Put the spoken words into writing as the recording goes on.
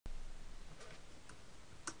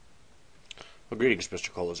Well, greetings, Mr.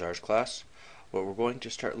 Colazar's class. What we're going to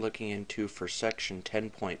start looking into for section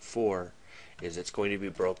 10.4 is it's going to be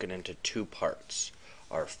broken into two parts.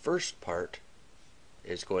 Our first part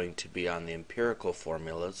is going to be on the empirical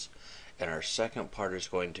formulas, and our second part is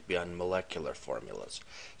going to be on molecular formulas.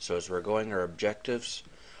 So as we're going, our objectives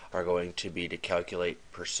are going to be to calculate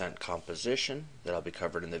percent composition, that'll be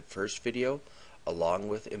covered in the first video, along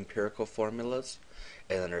with empirical formulas.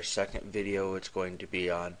 And then our second video, it's going to be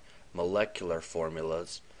on molecular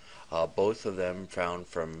formulas, both of them found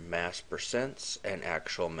from mass percents and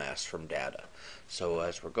actual mass from data. So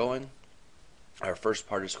as we're going, our first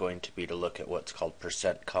part is going to be to look at what's called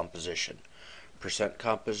percent composition. Percent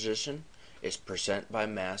composition is percent by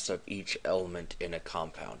mass of each element in a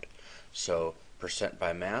compound. So percent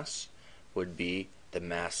by mass would be the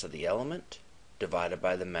mass of the element divided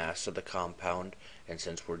by the mass of the compound, and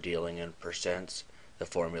since we're dealing in percents, the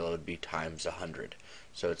formula would be times 100.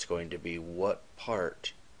 So it's going to be what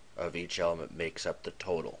part of each element makes up the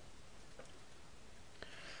total.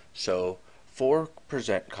 So for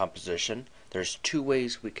percent composition, there's two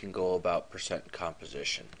ways we can go about percent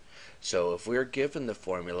composition. So if we're given the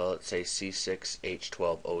formula, let's say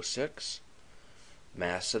C6H12O6,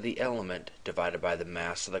 mass of the element divided by the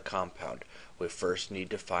mass of the compound, we first need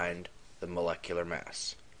to find the molecular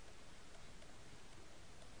mass.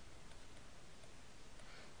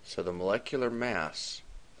 So the molecular mass,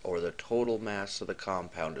 or the total mass of the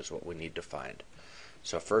compound, is what we need to find.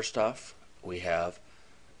 So first off, we have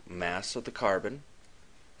mass of the carbon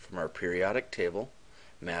from our periodic table,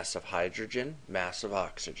 mass of hydrogen, mass of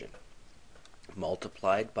oxygen,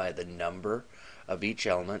 multiplied by the number of each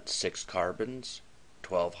element, 6 carbons,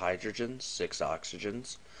 12 hydrogens, 6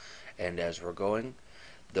 oxygens, and as we're going,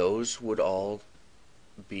 those would all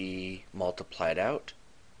be multiplied out,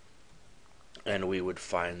 and we would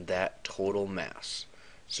find that total mass.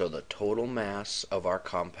 So the total mass of our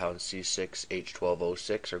compound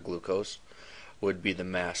C6H12O6, or glucose, would be the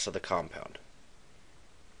mass of the compound.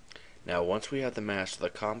 Now once we have the mass of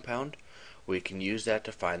the compound, we can use that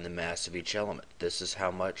to find the mass of each element. This is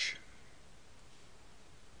how much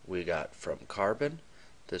we got from carbon,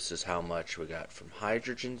 this is how much we got from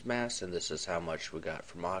hydrogen's mass, and this is how much we got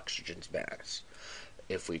from oxygen's mass.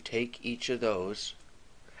 If we take each of those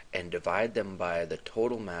and divide them by the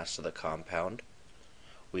total mass of the compound,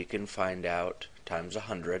 we can find out, times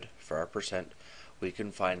 100 for our percent, we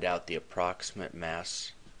can find out the approximate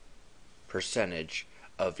mass percentage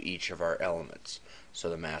of each of our elements. So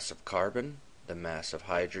the mass of carbon, the mass of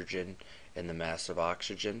hydrogen, and the mass of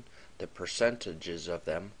oxygen, the percentages of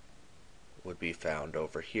them would be found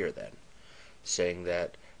over here then, saying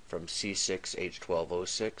that from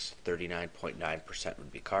C6H12O6, 39.9%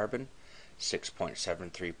 would be carbon,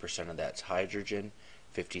 6.73% of that's hydrogen,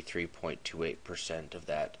 53.28% of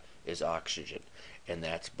that is oxygen, and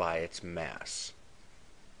that's by its mass.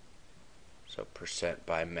 So percent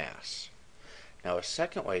by mass. Now a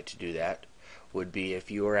second way to do that would be if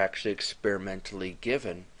you were actually experimentally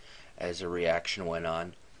given as a reaction went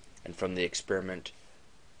on, and from the experiment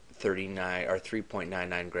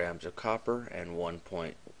 3.99 grams of copper and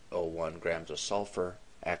 1.01 grams of sulfur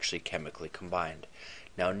actually chemically combined.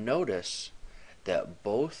 Now notice that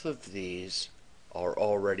both of these are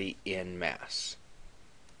already in mass.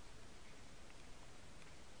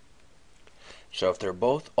 So if they're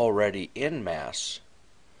both already in mass,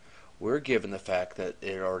 we're given the fact that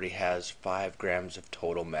it already has 5 grams of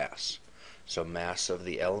total mass. So mass of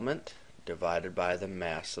the element divided by the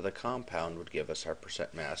mass of the compound would give us our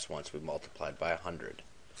percent mass once we multiplied by 100.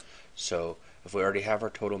 So if we already have our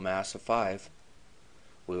total mass of 5,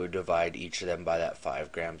 we would divide each of them by that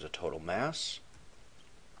 5 grams of total mass,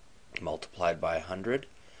 multiplied by 100,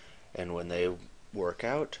 and when they work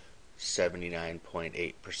out,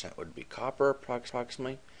 79.8% would be copper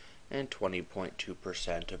approximately, and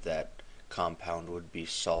 20.2% of that compound would be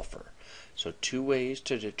sulfur. So two ways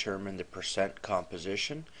to determine the percent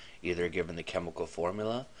composition, either given the chemical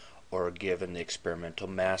formula or given the experimental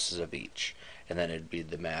masses of each, and then it'd be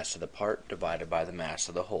the mass of the part divided by the mass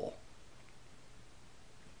of the whole.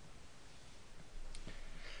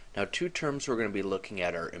 Now two terms we're going to be looking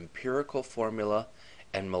at are empirical formula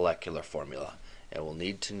and molecular formula, and we'll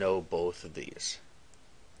need to know both of these.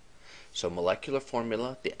 So molecular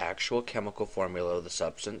formula, the actual chemical formula of the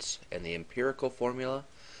substance, and the empirical formula,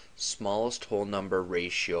 smallest whole number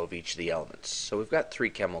ratio of each of the elements. So we've got 3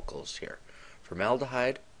 chemicals here: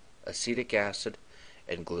 formaldehyde, acetic acid,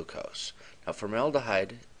 and glucose. Now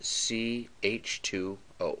formaldehyde,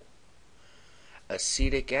 CH2O.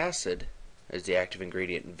 Acetic acid is the active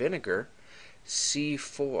ingredient in vinegar,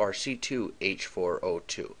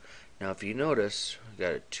 C2H4O2. Now if you notice, we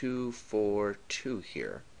got a 2, 4, 2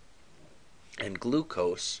 here. And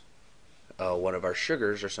glucose, one of our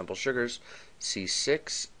sugars, or simple sugars,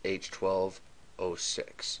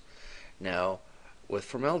 C6H12O6. Now, with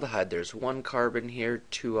formaldehyde, there's one carbon here,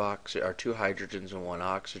 two hydrogens, and one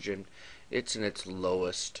oxygen. It's in its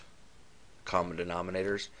lowest common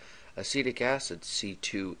denominators. Acetic acid,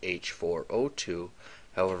 C2H4O2,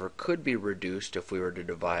 however, could be reduced if we were to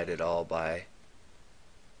divide it all by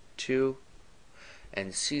 2.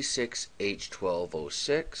 And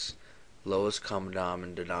C6H12O6, lowest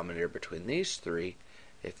common denominator between these three,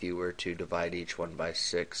 if you were to divide each one by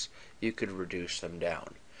 6, you could reduce them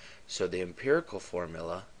down. So the empirical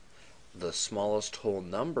formula, the smallest whole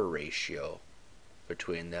number ratio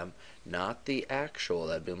between them, not the actual,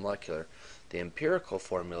 that'd be molecular. The empirical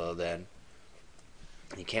formula then,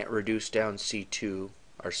 you can't reduce down C2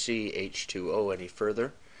 or CH2O any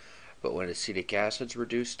further, but when acetic acid's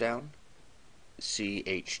reduced down,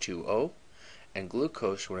 CH2O, and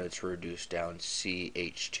glucose, when it's reduced down,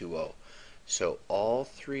 CH2O. So all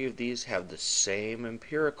three of these have the same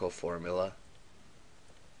empirical formula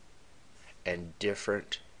and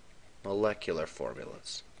different molecular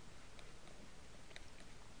formulas.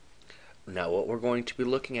 Now what we're going to be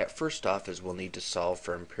looking at first off is we'll need to solve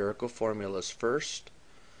for empirical formulas first,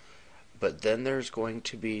 but then there's going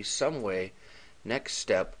to be some way, next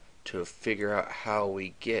step, to figure out how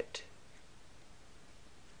we get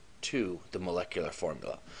to the molecular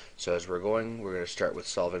formula. So as we're going to start with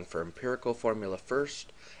solving for empirical formula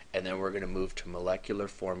first, and then we're going to move to molecular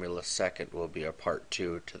formula second, will be our part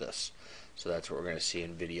 2 to this. So that's what we're going to see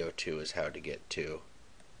in video 2, is how to get to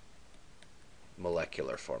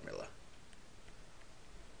molecular formula.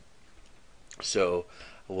 So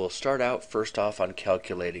we'll start out first off on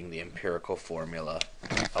calculating the empirical formula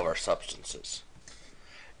of our substances.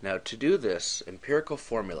 Now to do this empirical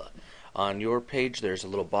formula, on your page there's a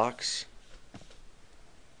little box,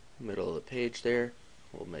 middle of the page there.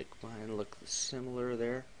 We'll make mine look similar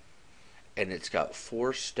there. And it's got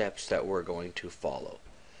 4 steps that we're going to follow.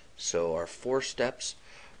 So our 4 steps: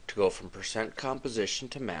 to go from percent composition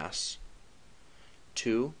to mass,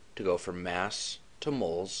 2, to go from mass to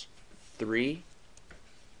moles, 3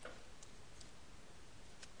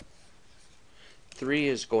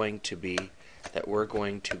 is going to be that we're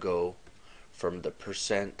going to go from the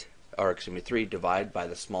percent, or excuse me, 3 divide by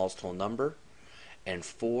the smallest whole number, and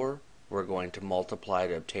 4 we're going to multiply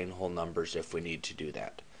to obtain whole numbers if we need to do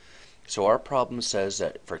that. So our problem says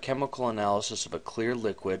that for chemical analysis of a clear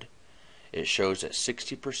liquid, it shows that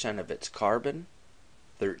 60% of its carbon,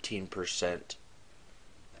 13%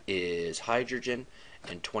 is hydrogen,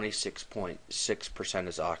 and 26.6%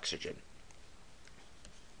 is oxygen.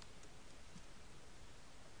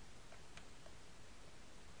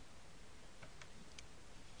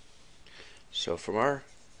 So from our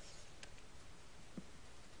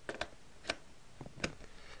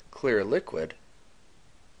clear liquid,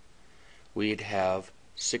 we'd have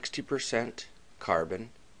 60% carbon,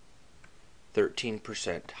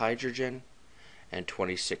 13% hydrogen, and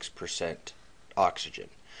 26% oxygen.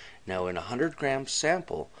 Now in a 100 gram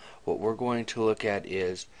sample, what we're going to look at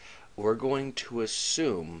is we're going to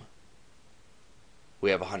assume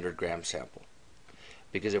we have a 100 gram sample.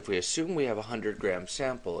 Because if we assume we have a 100 gram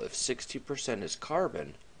sample, if 60% is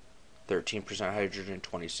carbon, 13% hydrogen,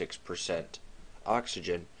 26%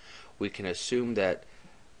 oxygen, we can assume that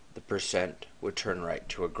the percent would turn right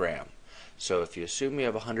to a gram. So if you assume you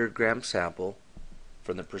have a 100 gram sample,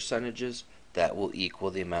 from the percentages, that will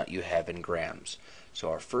equal the amount you have in grams.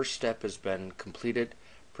 So our first step has been completed,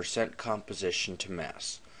 percent composition to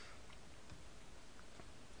mass.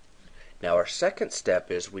 Now our second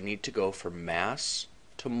step is we need to go from mass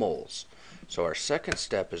to moles. So our second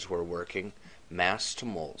step is we're working mass to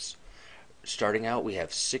moles. Starting out, we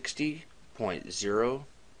have 60.0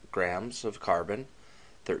 grams of carbon,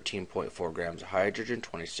 13.4 grams of hydrogen,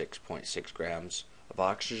 26.6 grams of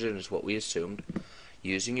oxygen is what we assumed.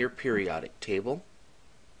 Using your periodic table,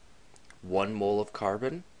 1 mole of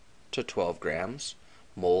carbon to 12 grams.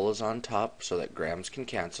 Mole is on top so that grams can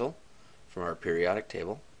cancel from our periodic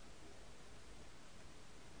table.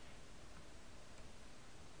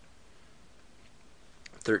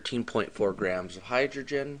 .4 grams of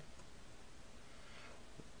hydrogen,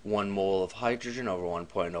 1 mole of hydrogen over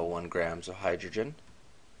 1.01 grams of hydrogen,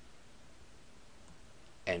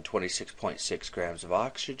 and 26.6 grams of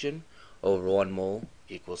oxygen over 1 mole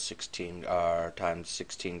equals 16 times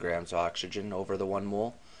 16 grams of oxygen over the 1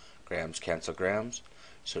 mole. Grams cancel grams.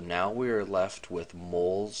 So now we are left with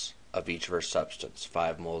moles of each of our substance.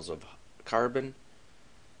 5 moles of carbon,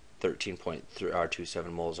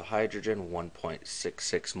 13.27 moles of hydrogen,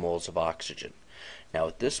 1.66 moles of oxygen. Now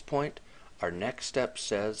at this point, our next step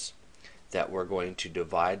says that we're going to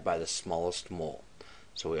divide by the smallest mole.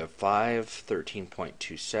 So we have 5, 13.27,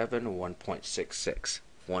 1.66.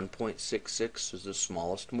 1.66 is the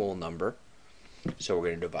smallest mole number, so we're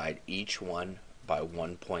going to divide each one by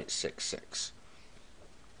 1.66.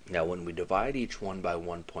 Now when we divide each one by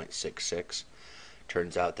 1.66,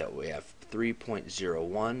 turns out that we have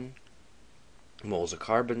 3.01 moles of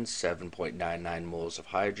carbon, 7.99 moles of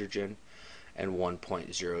hydrogen, and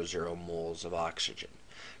 1.00 moles of oxygen.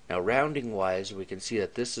 Now rounding wise, we can see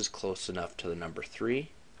that this is close enough to the number 3.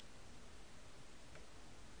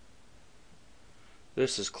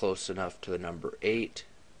 This is close enough to the number 8.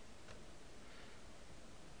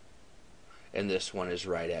 And this one is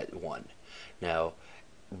right at 1. Now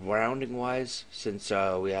rounding wise, since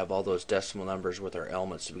we have all those decimal numbers with our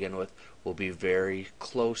elements to begin with, we'll be very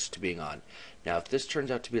close to being on. Now if this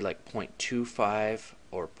turns out to be like 0.25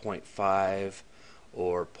 or 0.5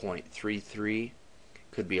 or 0.33,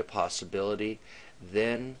 could be a possibility,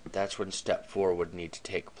 then that's when step 4 would need to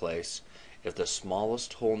take place. If the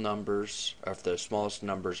smallest whole numbers, or if the smallest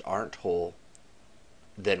numbers aren't whole,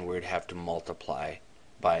 then we'd have to multiply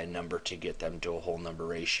by a number to get them to a whole number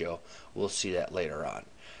ratio. We'll see that later on.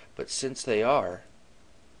 But since they are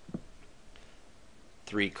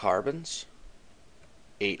 3 carbons,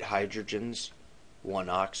 8 hydrogens, 1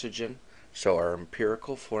 oxygen, so our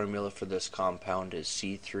empirical formula for this compound is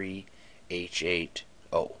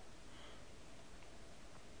C3H8O.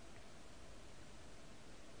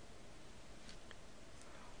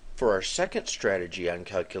 For our second strategy on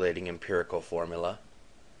calculating empirical formula,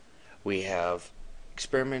 we have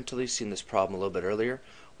experimentally seen this problem a little bit earlier.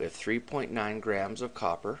 We have 3.9 grams of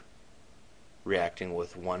copper reacting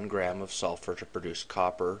with 1 gram of sulfur to produce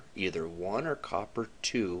copper either 1 or copper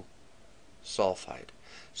 2 sulfide.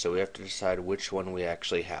 So we have to decide which one we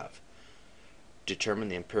actually have. Determine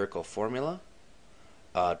the empirical formula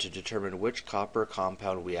to determine which copper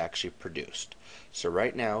compound we actually produced. So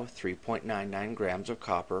right now, 3.99 grams of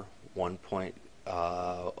copper,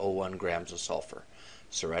 1.01 grams of sulfur.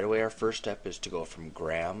 So right away our first step is to go from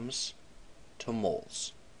grams to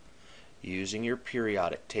moles. Using your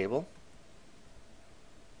periodic table,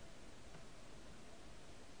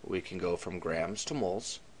 we can go from grams to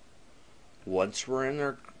moles. Once we're in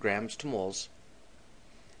our grams to moles,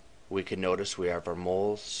 we can notice we have our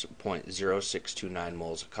moles, 0.0629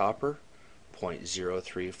 moles of copper,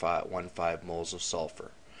 0.0315 moles of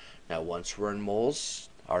sulfur. Now once we're in moles,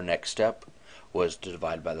 our next step was to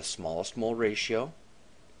divide by the smallest mole ratio.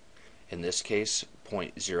 In this case,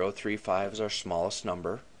 0.035 is our smallest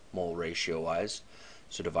number, mole ratio wise.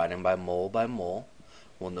 So dividing by mole,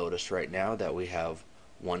 we'll notice right now that we have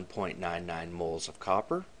 1.99 moles of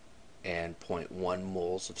copper and 0.1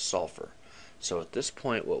 moles of sulfur. So at this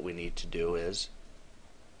point what we need to do is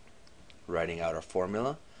writing out our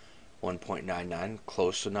formula. 1.99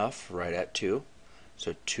 close enough, right at 2.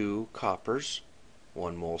 So 2 coppers,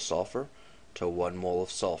 1 mole sulfur to 1 mole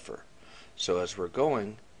of sulfur. So as we're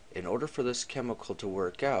going, in order for this chemical to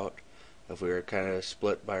work out, if we were kind of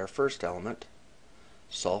split by our first element,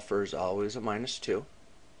 sulfur is always a -2.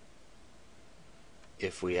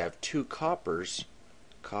 If we have 2 coppers,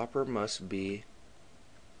 copper must be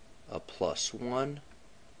a +1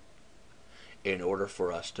 in order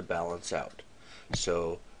for us to balance out.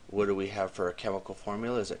 So what do we have for a chemical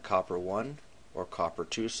formula? Is it copper 1 or copper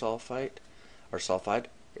 2 sulfide? Or sulfide?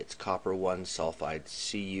 It's copper 1 sulfide,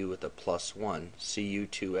 Cu with a +1,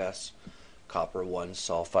 Cu2S, copper 1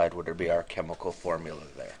 sulfide would be our chemical formula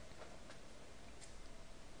there.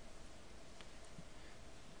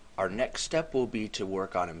 Our next step will be to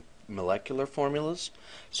work on molecular formulas,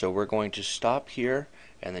 so we're going to stop here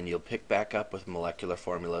and then you'll pick back up with molecular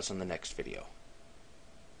formulas in the next video.